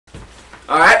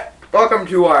Alright, welcome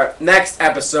to our next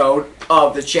episode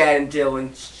of the Chad and Dylan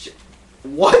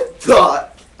What the?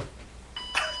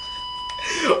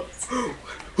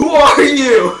 Who are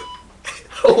you?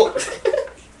 Oh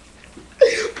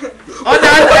no,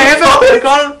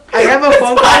 I have a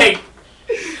phone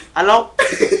call. Hello?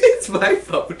 It's my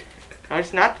phone. No,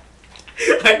 it's not.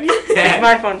 I need that. It's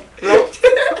my phone. Hello?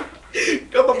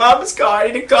 Got my mama's call. I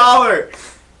need to call her.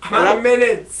 I'm out of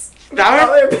minutes. Stop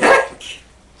Call her back.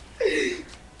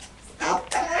 Stop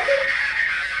that.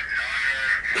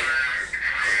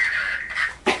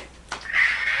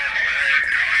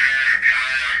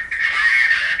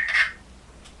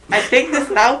 I take this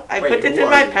now. I Wait, put it who in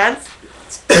are my you? pants.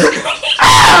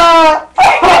 Alright,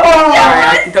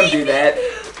 I can come do that.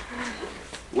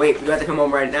 Wait, we got to come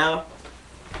home right now?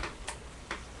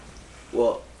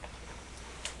 Well,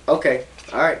 okay.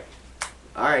 Alright.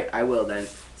 Alright, I will then.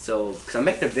 So, because I'm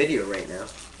making a video right now.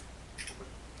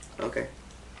 Okay.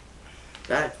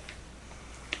 Bye.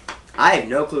 I have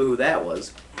no clue who that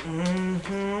was.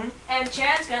 Mm-hmm. And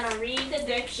Chad's gonna read the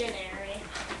dictionary.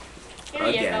 Here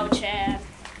Again. you go, Chad.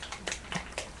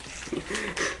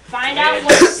 Find out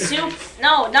what soup...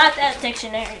 No, not that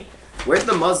dictionary. Where'd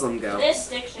the Muslim go? This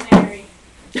dictionary.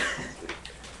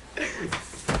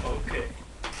 Okay.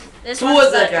 This Who one's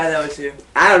was that better. guy that was here?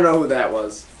 I don't know who that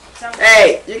was. Some-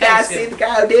 Hey, you guys Thanks, see the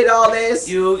guy who did all this?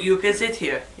 You can sit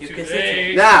here. You can sit here.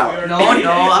 Today, Now. we are No, reading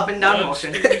up and down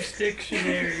motion. Webster's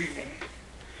dictionary.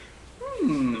 The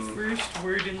Hmm. first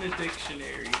word in the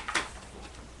dictionary.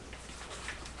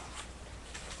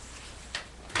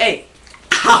 Hey.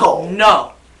 Ow.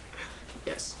 No.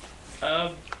 Yes.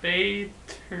 Abaterno.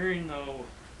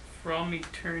 From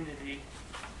eternity.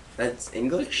 That's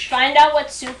English? Find out what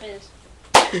soup is.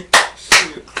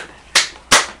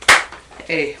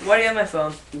 Hey, why do you have my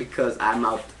phone? Because I'm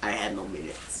out. I had no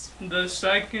minutes. The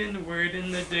second word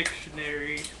in the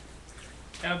dictionary.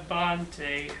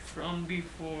 Abante. From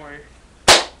before.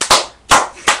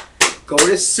 Go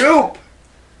to soup.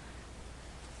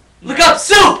 Look up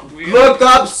soup! We Look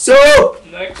up soup.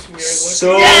 Next we are looking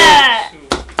Soup. Yeah. at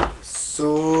soup.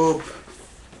 Soup.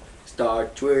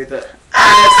 Start with a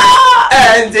S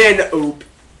and then oop.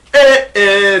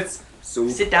 It's soup.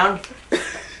 Sit down.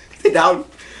 Sit down.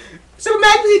 Super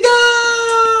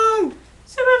Mexico.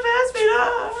 Super fast,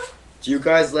 Peter. Do you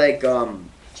guys like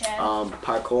Chad.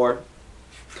 parkour?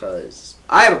 Cause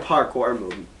I have a parkour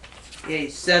movie. Yeah, you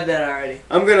said that already.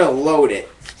 I'm gonna load it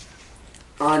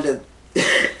onto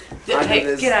onto Hey,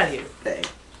 this get out of here. thing,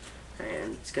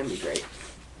 and it's gonna be great.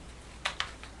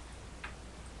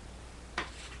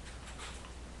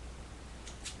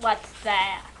 What's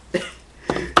that?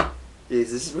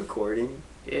 Is this recording?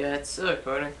 Yeah, it's still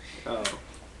recording. Oh.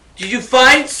 Did you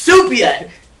find soup yet?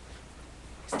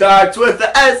 Starts with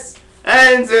the S,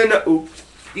 ends in a oop.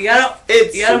 You gotta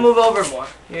It's You gotta soup. move over more.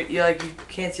 You're like, you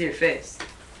can't see your face.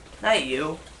 Not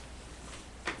you.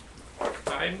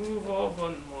 I move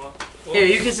over more. Here,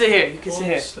 you can sit here. You can sit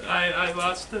here. Oops, I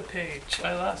lost the page.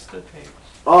 I lost the page.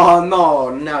 Oh no!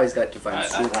 Now he's got to find I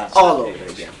soup lost all the over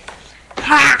page. again.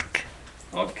 Hack!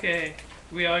 Okay,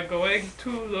 we are going to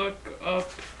look up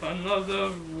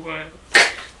another word.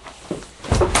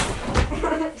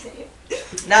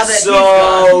 Now that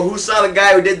So who saw the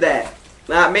guy who did that?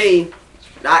 Not me.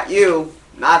 Not you.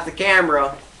 Not the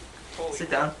camera. he's gone.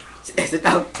 Sit down. Sit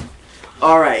down.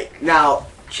 All right. Now,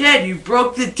 Chad, you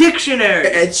broke the dictionary.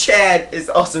 and Chad is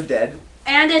also dead.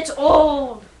 And it's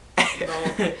old.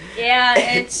 No. Yeah,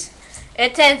 it's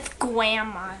its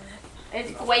grandma.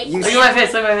 It's great. You- Look at my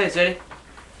face. Look at my face.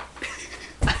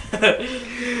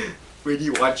 Ready? When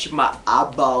you watch my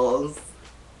eyeballs.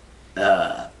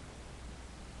 Hello?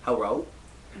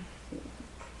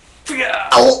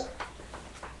 Oh,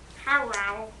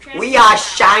 Hello. we are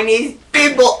Chinese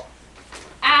people.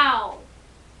 Ow.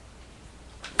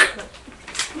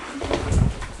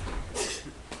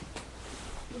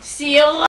 See you later.